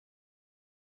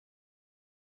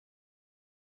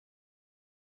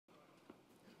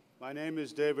My name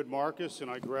is David Marcus,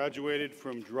 and I graduated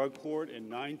from drug court in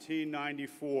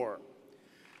 1994.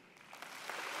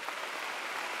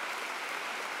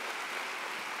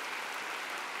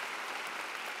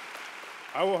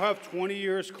 I will have 20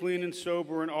 years clean and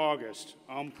sober in August.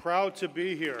 I'm proud to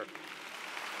be here.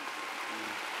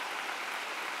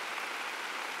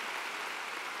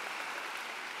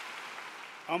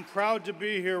 I'm proud to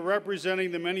be here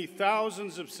representing the many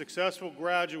thousands of successful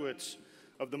graduates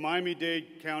of the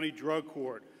Miami-Dade County Drug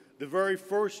Court, the very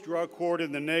first drug court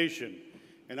in the nation,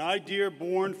 an idea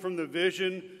born from the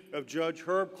vision of Judge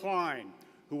Herb Klein,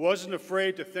 who wasn't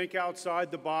afraid to think outside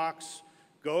the box,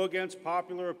 go against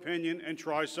popular opinion, and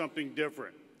try something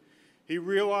different. He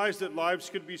realized that lives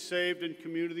could be saved and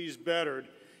communities bettered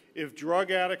if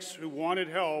drug addicts who wanted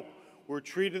help were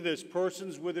treated as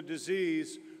persons with a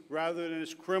disease rather than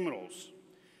as criminals.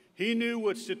 He knew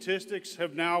what statistics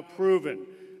have now proven,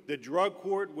 that drug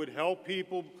court would help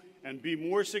people and be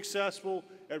more successful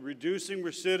at reducing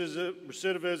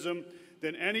recidivism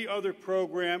than any other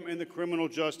program in the criminal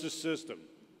justice system.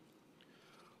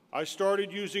 I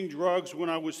started using drugs when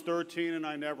I was 13 and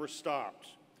I never stopped.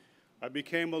 I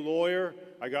became a lawyer,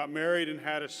 I got married and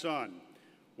had a son.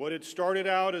 What had started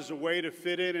out as a way to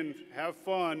fit in and have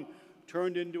fun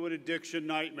turned into an addiction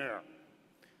nightmare.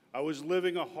 I was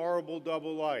living a horrible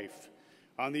double life.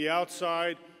 On the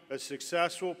outside, a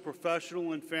successful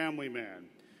professional and family man.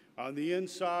 On the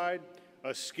inside,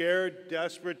 a scared,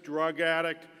 desperate drug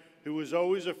addict who was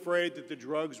always afraid that the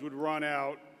drugs would run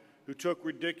out, who took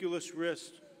ridiculous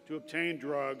risks to obtain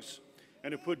drugs,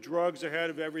 and who put drugs ahead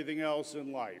of everything else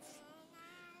in life.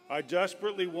 I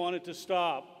desperately wanted to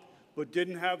stop, but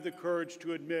didn't have the courage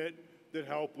to admit that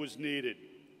help was needed.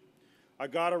 I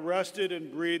got arrested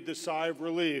and breathed a sigh of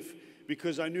relief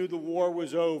because I knew the war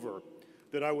was over,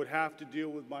 that I would have to deal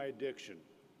with my addiction.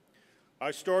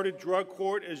 I started drug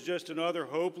court as just another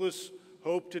hopeless,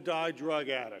 hope-to-die drug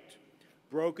addict,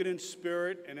 broken in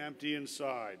spirit and empty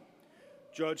inside.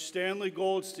 Judge Stanley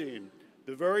Goldstein,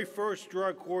 the very first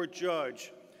drug court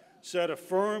judge, set a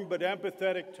firm but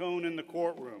empathetic tone in the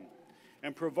courtroom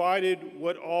and provided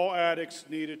what all addicts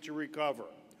needed to recover: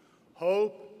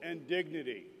 hope and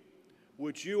dignity,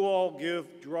 which you all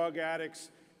give drug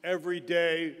addicts every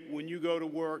day when you go to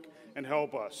work and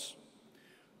help us.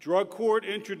 Drug court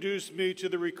introduced me to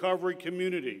the recovery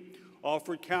community,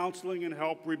 offered counseling and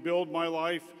helped rebuild my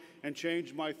life and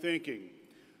change my thinking.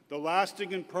 The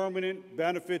lasting and permanent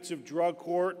benefits of drug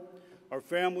court are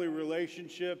family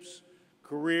relationships,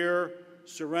 career,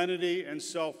 serenity, and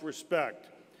self-respect,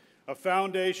 a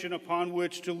foundation upon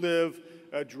which to live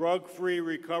a drug-free,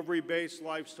 recovery-based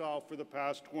lifestyle for the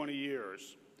past 20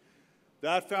 years.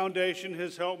 That foundation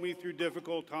has helped me through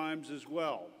difficult times as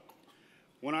well.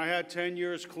 When I had 10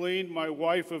 years clean, my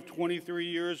wife of 23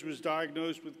 years was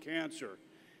diagnosed with cancer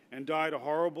and died a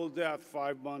horrible death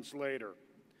 5 months later.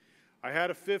 I had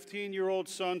a 15-year-old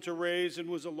son to raise and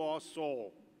was a lost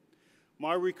soul.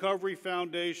 My recovery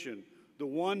foundation, the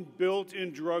one built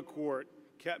in drug court,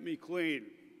 kept me clean.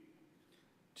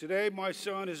 Today, my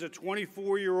son is a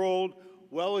 24-year-old,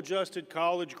 well-adjusted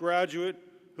college graduate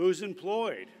who's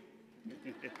employed.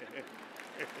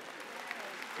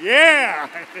 Yeah!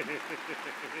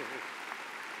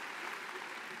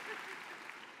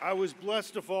 I was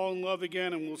blessed to fall in love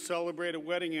again, and we'll celebrate a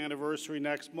wedding anniversary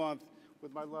next month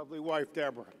with my lovely wife,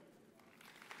 Deborah.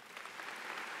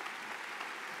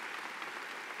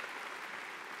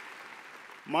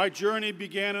 My journey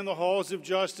began in the halls of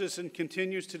justice and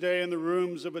continues today in the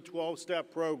rooms of a 12-step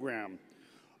program.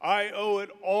 I owe it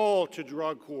all to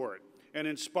drug court, an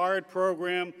inspired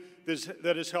program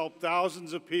that has helped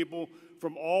thousands of people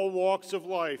from all walks of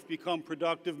life become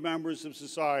productive members of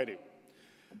society.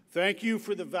 Thank you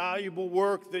for the valuable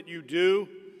work that you do.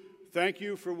 Thank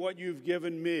you for what you've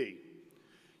given me.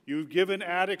 You've given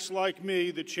addicts like me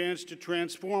the chance to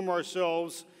transform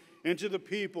ourselves into the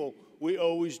people we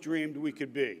always dreamed we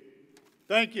could be.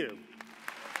 Thank you.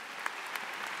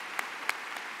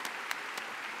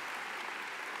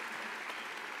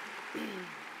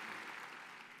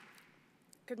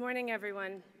 Good morning,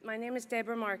 everyone. My name is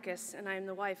Deborah Marcus, and I am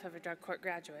the wife of a drug court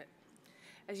graduate.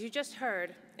 As you just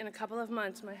heard, in a couple of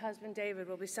months, my husband David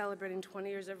will be celebrating 20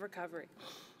 years of recovery.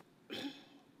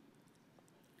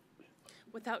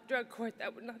 Without drug court,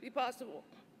 that would not be possible.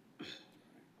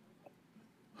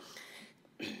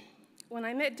 When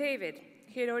I met David,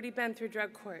 he had already been through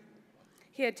drug court.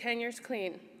 He had 10 years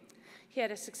clean. He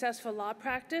had a successful law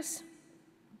practice,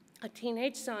 a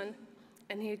teenage son,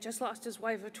 and he had just lost his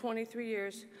wife of 23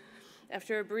 years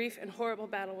after a brief and horrible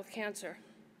battle with cancer.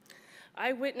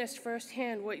 I witnessed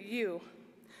firsthand what you,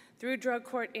 through drug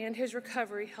court and his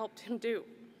recovery, helped him do.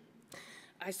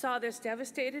 I saw this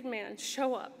devastated man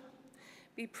show up,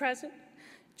 be present,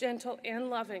 gentle, and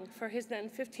loving for his then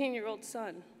 15-year-old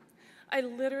son. I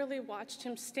literally watched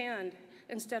him stand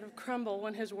instead of crumble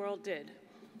when his world did.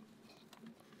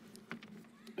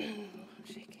 I'm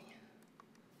shaking.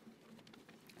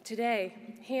 Today,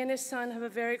 he and his son have a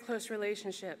very close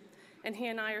relationship, and he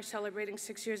and I are celebrating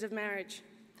 6 years of marriage.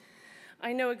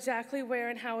 I know exactly where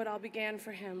and how it all began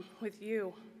for him, with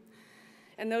you,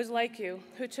 and those like you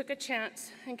who took a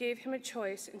chance and gave him a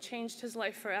choice and changed his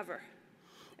life forever.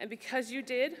 And because you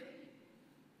did,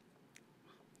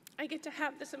 I get to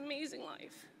have this amazing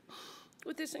life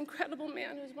with this incredible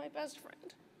man who's my best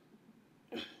friend.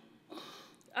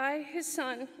 I, his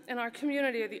son, and our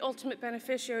community are the ultimate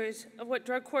beneficiaries of what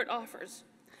drug court offers.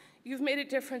 You've made a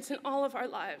difference in all of our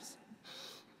lives,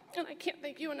 and I can't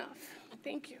thank you enough.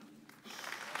 Thank you.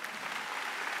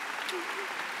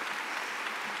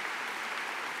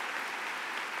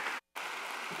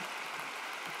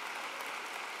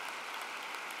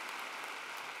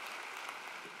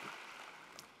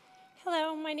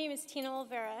 Hello, my name is Tina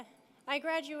Olvera. I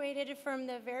graduated from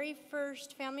the very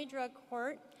first family drug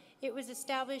court. It was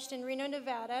established in Reno,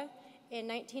 Nevada in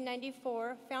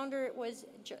 1994. Founder was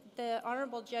the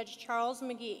Honorable Judge Charles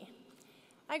McGee.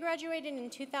 I graduated in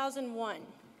 2001.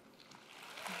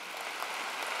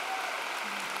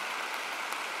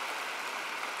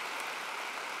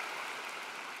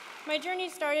 My journey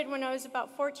started when I was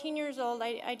about 14 years old.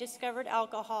 I discovered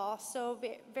alcohol, so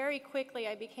very quickly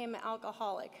I became an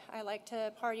alcoholic. I like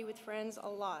to party with friends a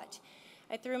lot.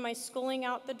 I threw my schooling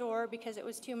out the door because it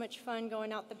was too much fun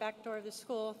going out the back door of the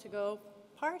school to go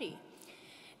party.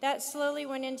 That slowly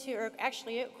went into, or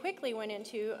actually it quickly went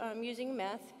into using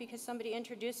meth because somebody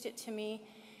introduced it to me,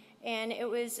 and it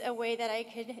was a way that I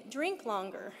could drink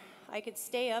longer. I could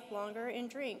stay up longer and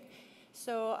drink.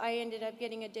 So I ended up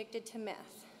getting addicted to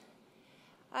meth.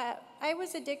 I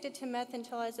was addicted to meth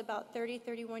until I was about 30,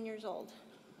 31 years old.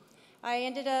 I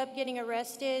ended up getting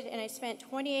arrested, and I spent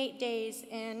 28 days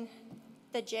in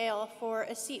the jail for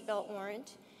a seatbelt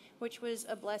warrant, which was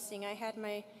a blessing. I had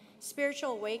my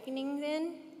spiritual awakening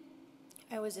then.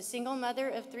 I was a single mother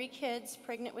of 3 kids,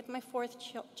 pregnant with my 4th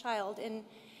child, and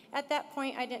at that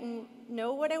point I didn't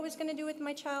know what I was going to do with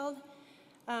my child.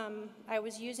 I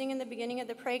was using in the beginning of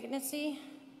the pregnancy.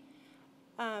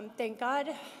 Thank God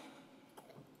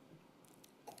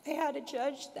I had a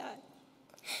judge that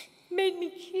made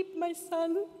me keep my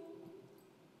son.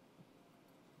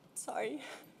 Sorry.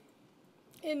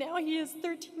 And now he is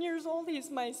 13 years old. He's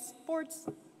my sports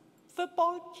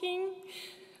football king.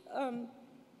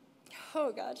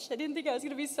 Oh gosh, I didn't think I was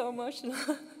gonna be so emotional.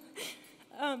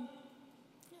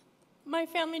 My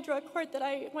family drug court that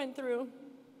I went through,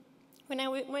 when I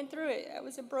went through it, I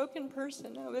was a broken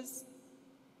person. I was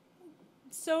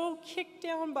so kicked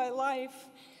down by life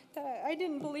that I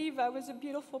didn't believe I was a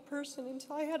beautiful person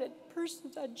until I had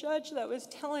a judge that was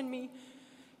telling me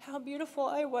how beautiful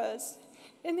I was.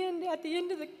 And then at the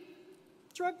end of the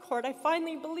drug court, I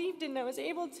finally believed it, and I was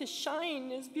able to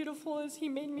shine as beautiful as he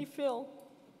made me feel.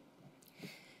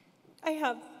 I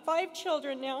have 5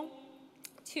 children now,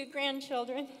 2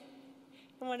 grandchildren,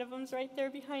 and one of them's right there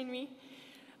behind me.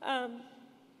 I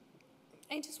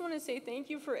just want to say thank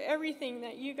you for everything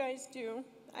that you guys do.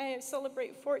 I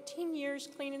celebrate 14 years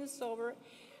clean and sober.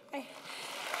 I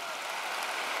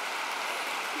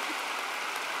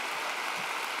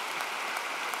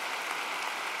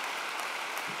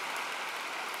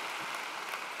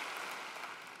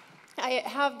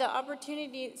have the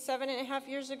opportunity 7.5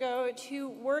 years ago to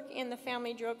work in the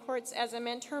family drug courts as a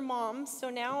mentor mom. So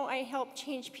now I help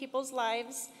change people's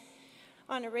lives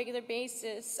on a regular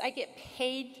basis. I get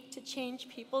paid to change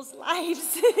people's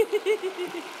lives.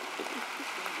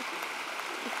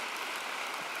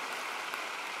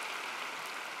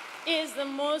 It is the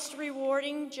most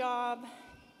rewarding job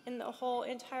in the whole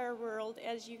entire world,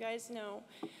 as you guys know.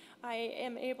 I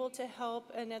am able to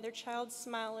help another child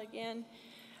smile again.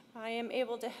 I am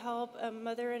able to help a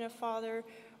mother and a father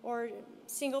or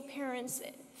single parents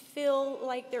feel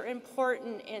like they're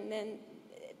important, and then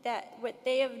that what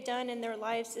they have done in their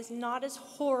lives is not as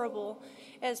horrible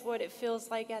as what it feels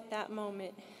like at that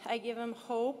moment. I give them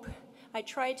hope, I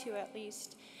try to at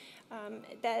least,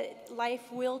 that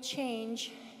life will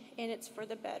change and it's for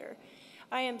the better.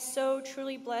 I am so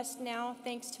truly blessed now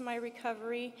thanks to my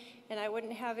recovery, and I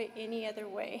wouldn't have it any other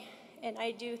way. And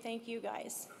I do thank you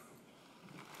guys.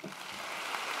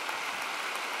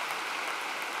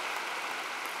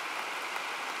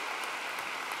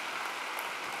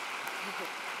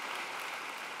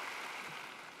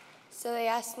 So they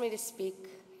asked me to speak,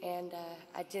 and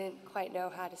I didn't quite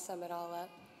know how to sum it all up.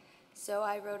 So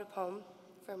I wrote a poem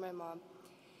for my mom,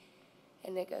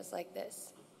 And it goes like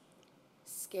this.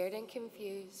 Scared and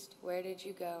confused, where did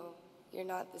you go? You're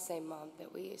not the same mom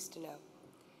that we used to know.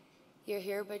 You're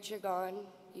here, but you're gone.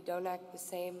 You don't act the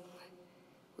same.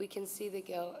 We can see the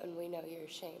guilt, and we know you're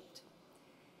ashamed.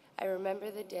 I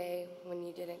remember the day when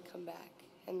you didn't come back,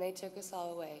 and they took us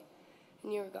all away,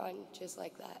 and you were gone just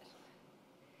like that.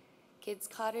 Kids'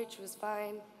 Cottage was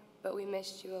fine, but we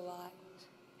missed you a lot.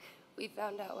 We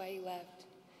found out why you left.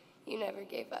 You never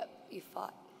gave up. You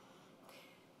fought.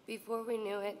 Before we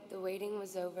knew it, the waiting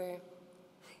was over,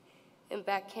 and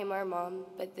back came our mom,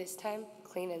 but this time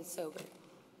clean and sober.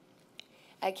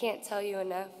 I can't tell you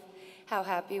enough how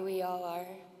happy we all are,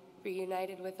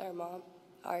 reunited with our mom,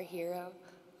 our hero,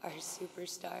 our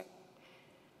superstar.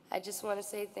 I just want to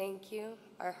say thank you.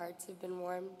 Our hearts have been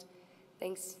warmed.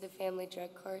 Thanks to the family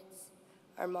drug courts,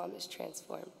 our mom is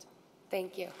transformed.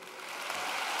 Thank you.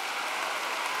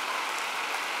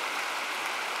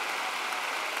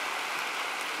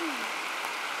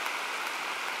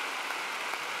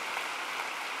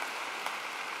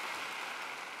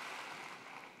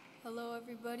 Hello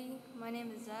everybody, my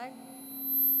name is Zach.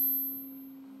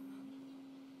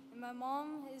 And my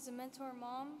mom is a mentor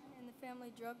mom in the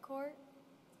family drug court.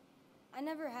 I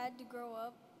never had to grow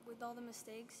up with all the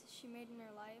mistakes she made in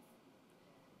her life.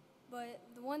 But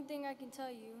the one thing I can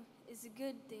tell you is the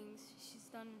good things she's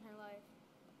done in her life.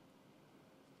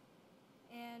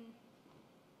 And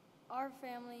our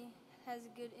family has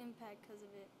a good impact because of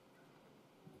it.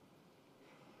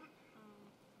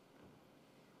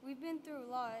 We've been through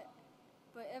a lot,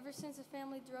 but ever since the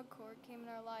family drug court came in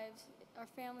our lives, our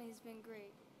family has been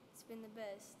great. It's been the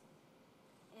best.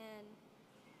 And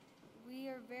we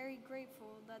are very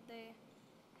grateful that they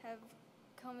have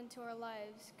come into our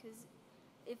lives, because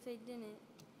if they didn't,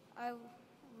 I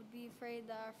would be afraid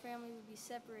that our family would be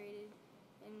separated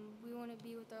and we wouldn't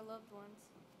be with our loved ones.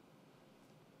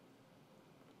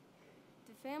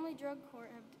 The family drug court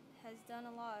has done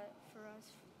a lot for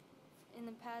us in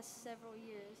the past several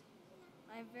years.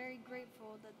 I'm very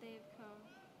grateful that they have come.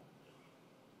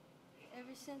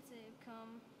 Ever since they have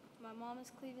come, my mom is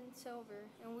clean and sober,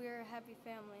 and we are a happy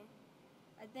family.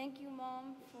 I thank you,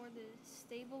 Mom, for the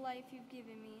stable life you've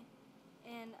given me,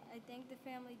 and I thank the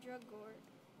family drug court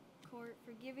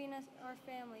for giving us, our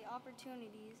family,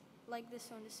 opportunities like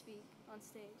this one to speak on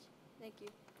stage. Thank you.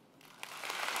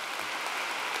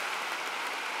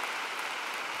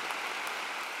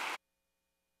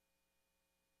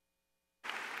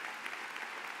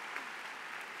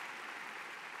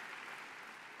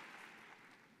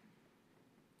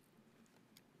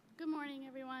 Good morning,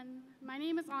 everyone. My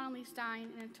name is Annalie Stein,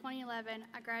 and in 2011,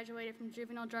 I graduated from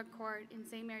juvenile drug court in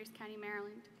St. Mary's County,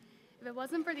 Maryland. If it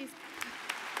wasn't for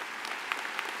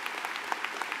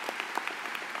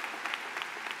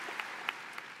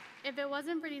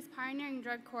these pioneering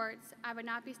drug courts, I would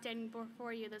not be standing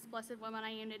before you, this blessed woman I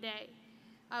am today.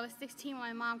 I was 16 when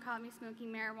my mom caught me smoking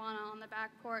marijuana on the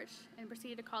back porch and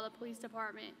proceeded to call the police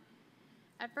department.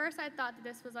 At first, I thought that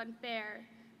this was unfair,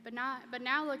 but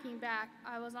now looking back,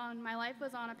 my life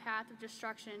was on a path of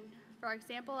destruction. For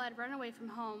example, I'd run away from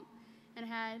home and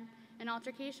had an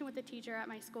altercation with a teacher at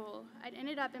my school. I'd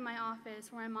ended up in my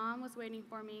office where my mom was waiting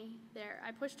for me there.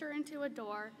 I pushed her into a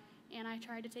door, and I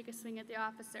tried to take a swing at the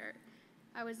officer.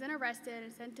 I was then arrested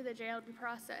and sent to the jail to be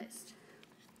processed.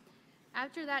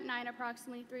 After that night,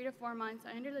 approximately 3 to 4 months,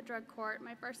 I entered the drug court.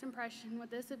 My first impression was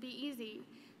this would be easy,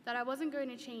 that I wasn't going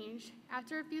to change.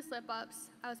 After a few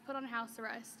slip-ups, I was put on house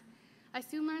arrest. I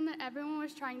soon learned that everyone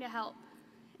was trying to help,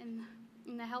 and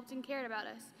that helped and cared about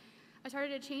us. I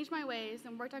started to change my ways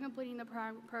and worked on completing the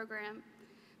program.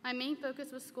 My main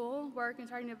focus was school, work, and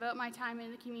starting to devote my time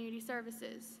into community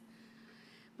services,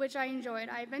 which I enjoyed.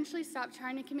 I eventually stopped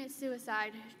trying to commit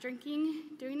suicide,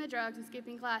 drinking, doing the drugs, and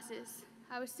skipping classes.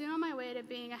 I was soon on my way to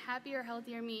being a happier,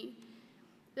 healthier me.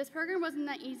 This program wasn't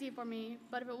that easy for me,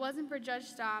 but if it wasn't for Judge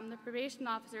Stom, the probation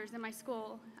officers in my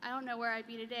school, I don't know where I'd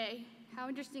be today. How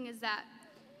interesting is that?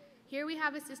 Here we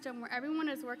have a system where everyone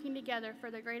is working together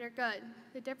for the greater good.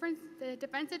 The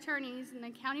defense attorneys and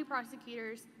the county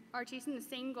prosecutors are chasing the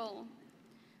same goal.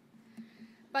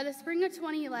 By the spring of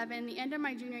 2011, the end of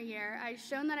my junior year, I had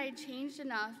shown that I had changed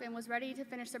enough and was ready to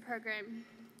finish the program.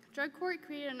 Drug court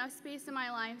created enough space in my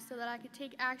life so that I could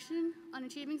take action on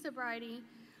achieving sobriety,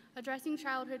 addressing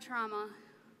childhood trauma.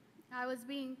 I was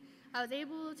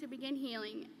able to begin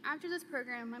healing. After this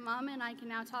program, my mom and I can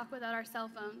now talk without our cell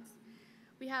phones.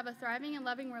 We have a thriving and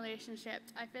loving relationship.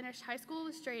 I finished high school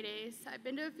with straight A's. I've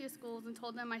been to a few schools and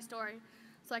told them my story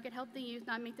so I could help the youth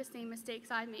not make the same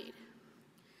mistakes I made.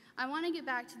 I want to get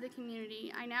back to the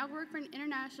community. I now work for an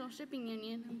international shipping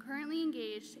union. I'm currently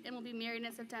engaged and will be married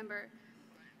in September.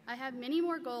 I have many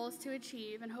more goals to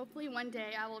achieve, and hopefully one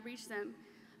day I will reach them.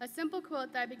 A simple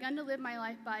quote that I've begun to live my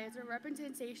life by is a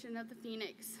representation of the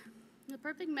phoenix. The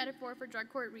perfect metaphor for drug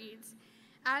court reads,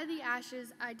 "Out of the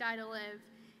ashes I die to live,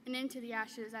 and into the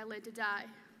ashes I live to die."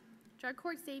 Drug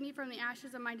court saved me from the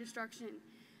ashes of my destruction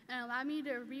and allowed me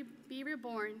to be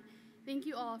reborn. Thank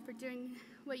you all for doing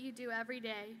what you do every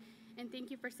day, and thank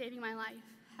you for saving my life.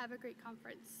 Have a great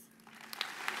conference.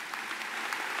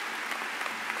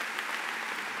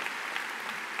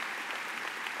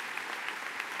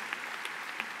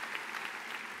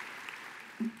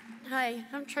 Hi,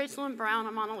 I'm Tracelyn Brown.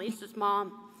 I'm Annalise's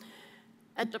mom.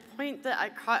 At the point that I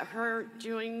caught her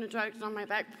doing the drugs on my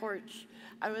back porch,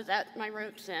 I was at my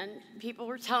rope's end. People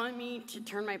were telling me to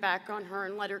turn my back on her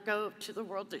and let her go to the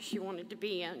world that she wanted to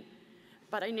be in.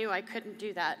 But I knew I couldn't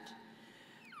do that.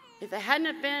 If it hadn't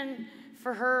have been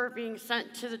for her being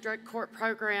sent to the drug court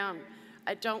program,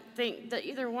 I don't think that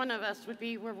either one of us would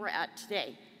be where we're at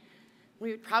today.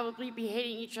 We would probably be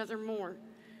hating each other more.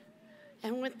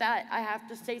 And with that, I have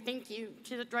to say thank you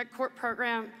to the drug court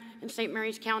program in St.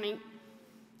 Mary's County.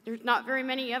 There's not very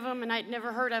many of them, and I'd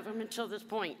never heard of them until this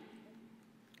point.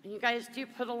 And you guys do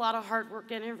put a lot of hard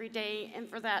work in every day, and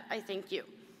for that, I thank you.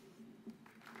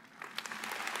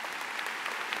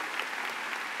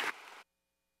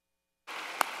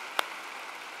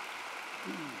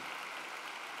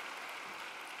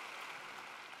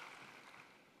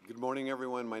 Good morning,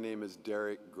 everyone. My name is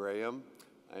Derek Graham.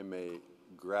 I'm a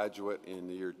graduate in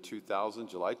the year 2000,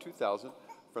 July 2000,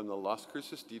 from the Las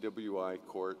Cruces DWI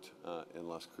Court in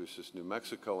Las Cruces, New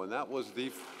Mexico. And that was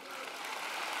the,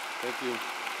 thank you.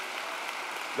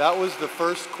 That was the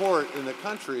first court in the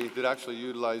country that actually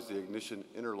utilized the ignition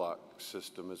interlock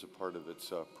system as a part of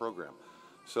its program.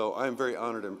 So I'm very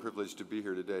honored and privileged to be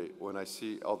here today. When I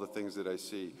see all the things that I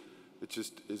see, it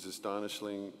just is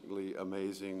astonishingly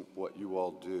amazing what you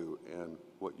all do, and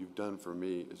what you've done for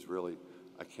me is really,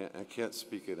 I can't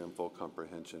speak it in full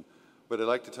comprehension. But I'd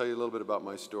like to tell you a little bit about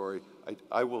my story.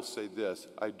 I will say this,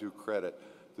 I do credit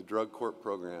the drug court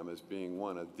program as being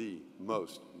one of the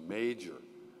most major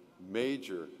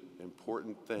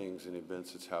important things and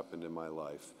events that's happened in my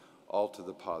life, all to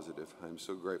the positive. I'm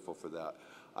so grateful for that.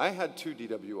 I had 2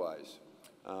 DWIs.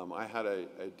 I had a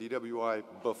DWI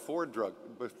before drug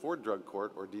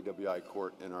court, or DWI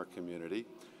court, in our community.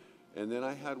 And then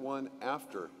I had one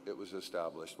after it was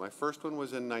established. My first one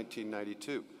was in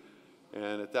 1992.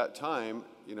 And at that time,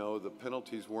 you know, the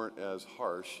penalties weren't as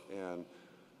harsh. And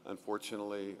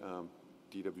unfortunately,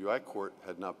 DWI court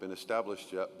had not been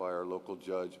established yet by our local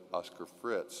judge, Oscar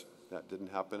Fritz. That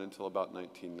didn't happen until about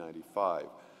 1995.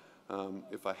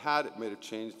 If I had, it may have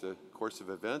changed the course of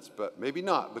events, but maybe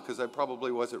not, because I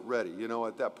probably wasn't ready. You know,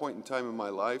 at that point in time in my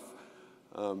life,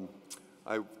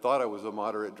 I thought I was a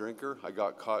moderate drinker. I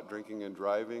got caught drinking and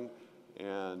driving,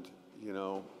 and, you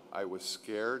know, I was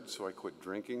scared, so I quit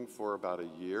drinking for about a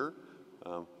year.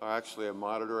 I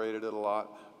moderated it a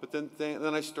lot, but then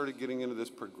I started getting into this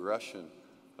progression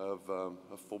of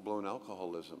full-blown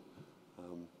alcoholism.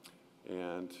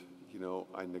 And, you know,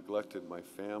 I neglected my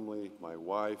family, my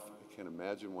wife. I can't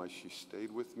imagine why she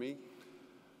stayed with me.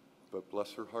 But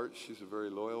bless her heart, she's a very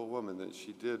loyal woman, that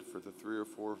she did for the 3 or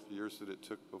 4 years that it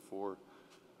took before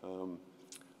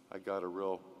I got a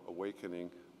real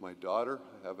awakening. My daughter,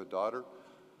 I have a daughter.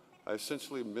 I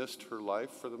essentially missed her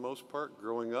life for the most part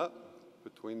growing up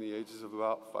between the ages of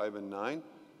about 5 and 9.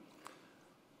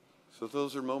 So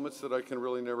those are moments that I can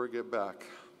really never get back.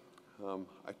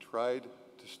 I tried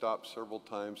to stop several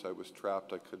times. I was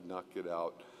trapped. I could not get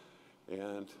out.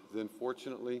 And then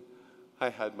fortunately, I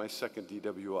had my second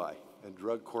DWI, and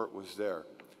drug court was there.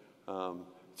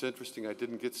 It's interesting, I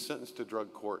didn't get sentenced to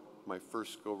drug court my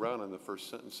first go-round on the first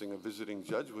sentencing. A visiting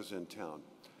judge was in town.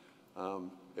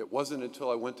 It wasn't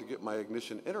until I went to get my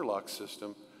ignition interlock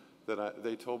system that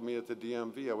they told me at the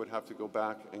DMV I would have to go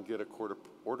back and get a court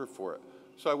order for it.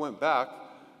 So I went back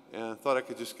and thought I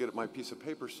could just get my piece of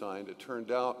paper signed. It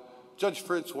turned out Judge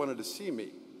Fritz wanted to see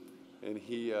me, and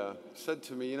he said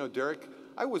to me, you know, Derek,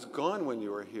 I was gone when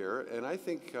you were here, and I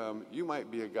think you might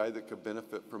be a guy that could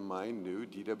benefit from my new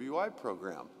DWI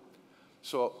program.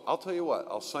 So I'll tell you what,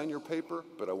 I'll sign your paper,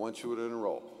 but I want you to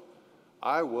enroll.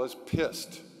 I was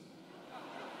pissed.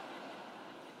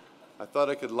 I thought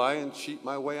I could lie and cheat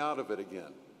my way out of it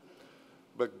again.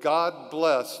 But God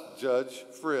bless Judge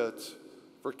Fritz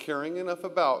for caring enough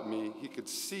about me. He could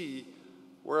see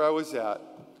where I was at,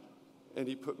 and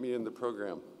he put me in the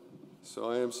program. So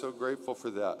I am so grateful for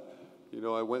that. You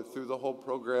know, I went through the whole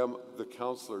program, the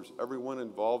counselors, everyone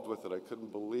involved with it. I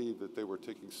couldn't believe that they were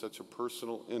taking such a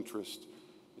personal interest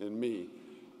in me.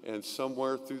 And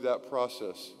somewhere through that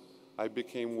process, I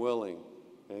became willing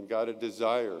and got a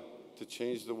desire to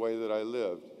change the way that I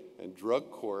lived. And drug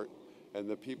court and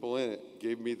the people in it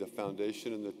gave me the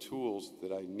foundation and the tools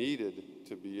that I needed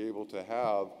to be able to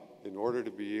have in order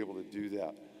to be able to do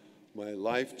that. My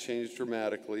life changed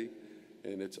dramatically,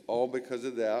 and it's all because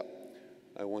of that.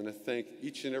 I want to thank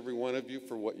each and every one of you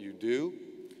for what you do.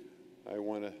 I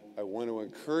want to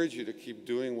encourage you to keep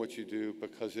doing what you do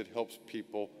because it helps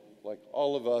people like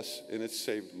all of us, and it's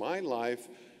saved my life.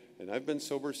 And I've been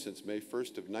sober since May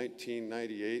 1st of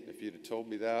 1998. If you'd have told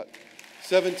me that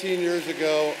 17 years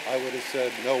ago, I would have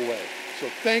said no way. So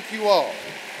thank you all.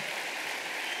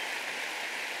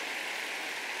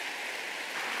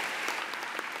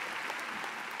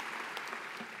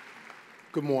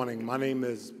 Good morning. My name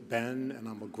is Ben, and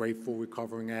I'm a grateful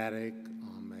recovering addict.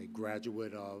 I'm a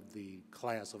graduate of the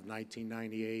class of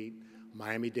 1998,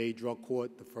 Miami-Dade Drug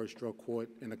Court, the first drug court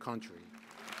in the country.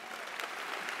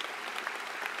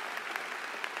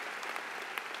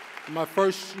 In my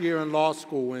first year in law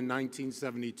school in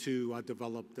 1972, I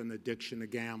developed an addiction to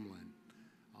gambling.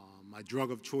 My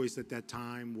drug of choice at that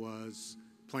time was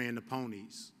playing the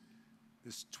ponies.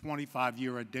 This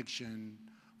 25-year addiction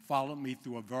followed me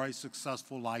through a very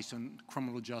successful licensed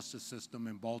criminal justice system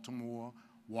in Baltimore,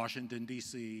 Washington,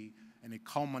 D.C., and it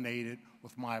culminated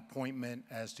with my appointment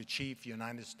as the Chief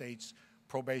United States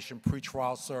Probation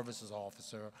Pretrial Services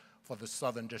Officer for the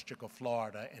Southern District of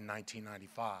Florida in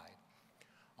 1995.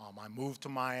 I moved to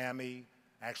Miami,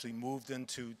 actually moved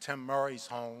into Tim Murray's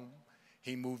home.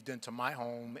 He moved into my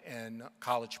home in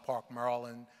College Park,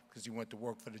 Maryland, because he went to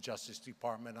work for the Justice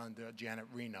Department under Janet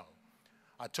Reno.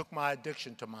 I took my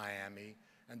addiction to Miami,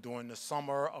 and during the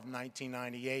summer of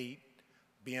 1998,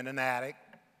 being an addict,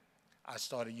 I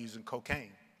started using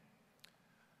cocaine.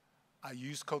 I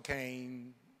used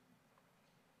cocaine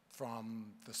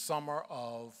from the summer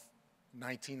of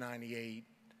 1998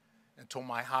 until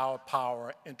my higher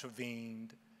power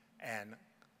intervened and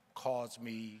caused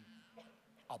me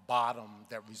a bottom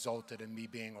that resulted in me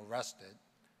being arrested,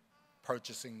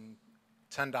 purchasing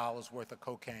 $10 worth of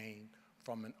cocaine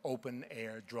from an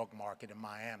open-air drug market in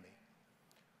Miami.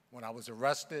 When I was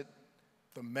arrested,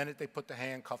 the minute they put the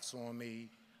handcuffs on me,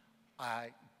 I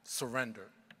surrendered.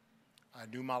 I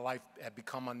knew my life had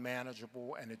become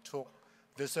unmanageable, and it took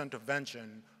this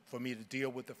intervention for me to deal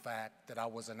with the fact that I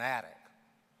was an addict.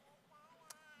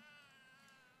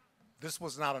 This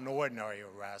was not an ordinary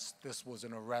arrest. This was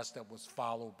an arrest that was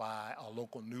followed by a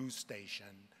local news station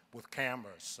with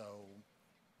cameras. So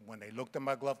when they looked in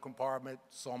my glove compartment,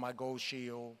 saw my gold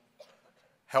shield,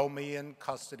 held me in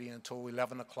custody until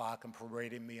 11 o'clock and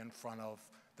paraded me in front of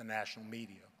the national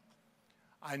media.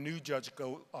 I knew Judge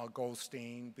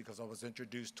Goldstein because I was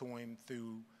introduced to him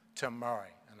through Tim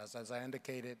Murray. And as I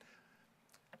indicated,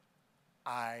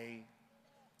 I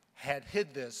had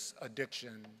hid this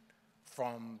addiction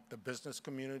from the business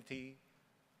community,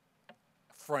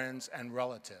 friends, and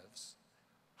relatives.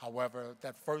 However,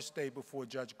 that first day before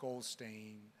Judge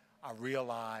Goldstein, I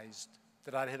realized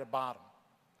that I'd hit a bottom.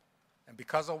 And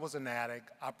because I was an addict,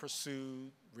 I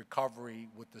pursued recovery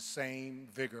with the same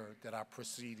vigor that I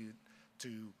proceeded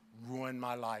to ruin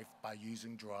my life by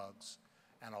using drugs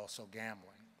and also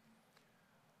gambling.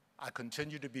 I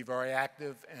continue to be very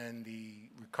active in the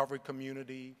recovery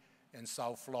community in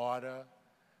South Florida.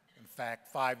 In fact,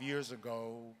 5 years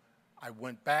ago, I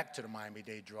went back to the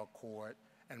Miami-Dade Drug Court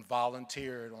and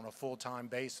volunteered on a full-time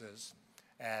basis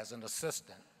as an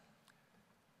assistant.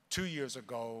 2 years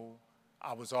ago,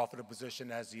 I was offered a position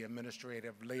as the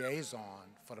administrative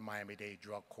liaison for the Miami-Dade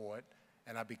Drug Court,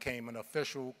 and I became an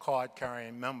official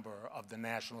card-carrying member of the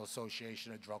National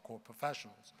Association of Drug Court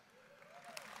Professionals.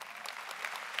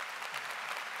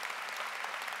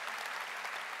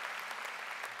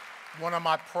 One of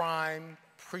my prime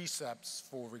precepts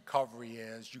for recovery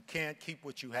is you can't keep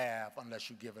what you have unless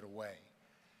you give it away.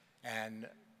 And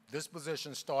this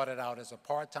position started out as a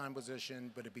part-time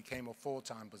position, but it became a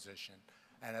full-time position.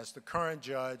 And as the current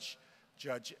judge,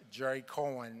 Judge Jerry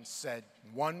Cohen, said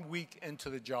 1 week into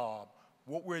the job,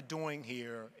 what we're doing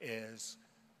here is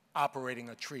operating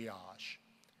a triage.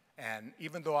 And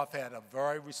even though I've had a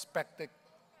very respected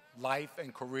life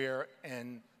and career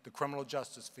in the criminal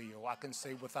justice field, I can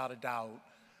say without a doubt,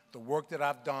 the work that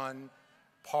I've done,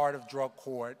 part of drug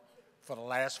court for the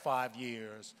last 5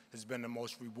 years, has been the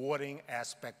most rewarding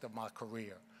aspect of my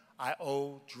career. I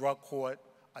owe drug court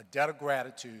a debt of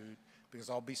gratitude because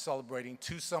I'll be celebrating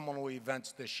 2 seminal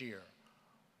events this year.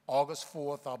 August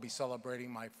 4th, I'll be celebrating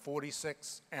my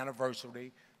 46th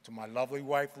anniversary to my lovely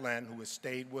wife, Lynn, who has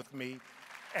stayed with me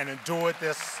and endured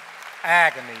this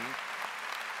agony.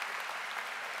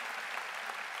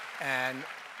 And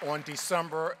on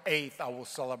December 8th, I will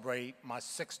celebrate my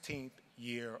 16th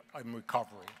year in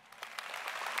recovery.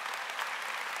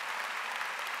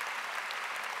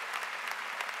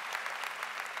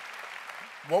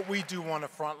 What we do on the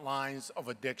front lines of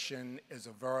addiction is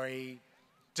a very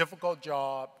difficult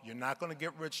job. You're not going to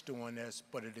get rich doing this,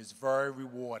 but it is very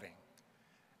rewarding.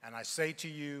 And I say to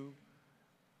you,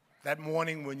 that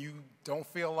morning when you don't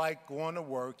feel like going to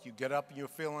work, you get up and you're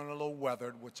feeling a little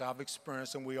weathered, which I've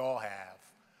experienced and we all have.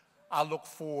 I look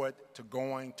forward to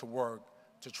going to work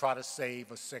to try to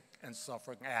save a sick and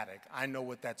suffering addict. I know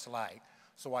what that's like.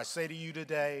 So I say to you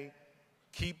today,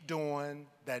 keep doing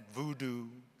that voodoo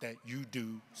that you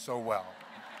do so well.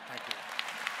 Thank you.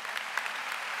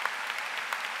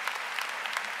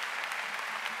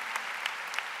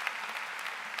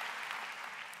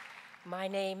 My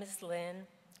name is Lynn.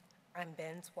 I'm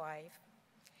Ben's wife.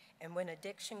 And when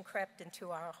addiction crept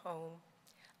into our home,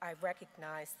 I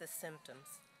recognized the symptoms.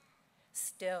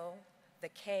 Still, the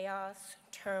chaos,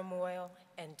 turmoil,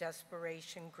 and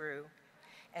desperation grew,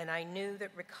 and I knew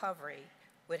that recovery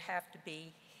would have to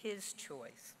be his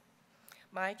choice.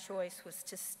 My choice was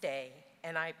to stay,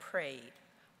 and I prayed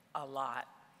a lot.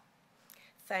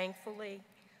 Thankfully,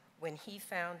 when he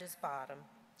found his bottom,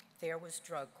 there was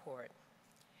drug court.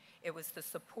 It was the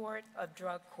support of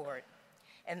drug court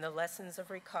and the lessons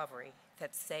of recovery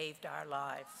that saved our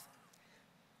lives,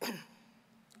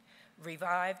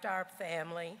 revived our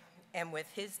family, and with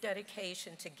his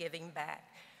dedication to giving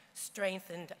back,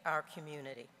 strengthened our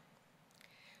community.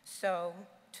 So,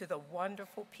 to the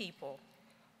wonderful people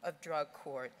of drug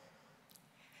court,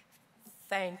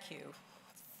 thank you,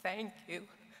 thank you,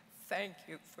 thank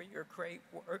you for your great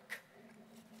work.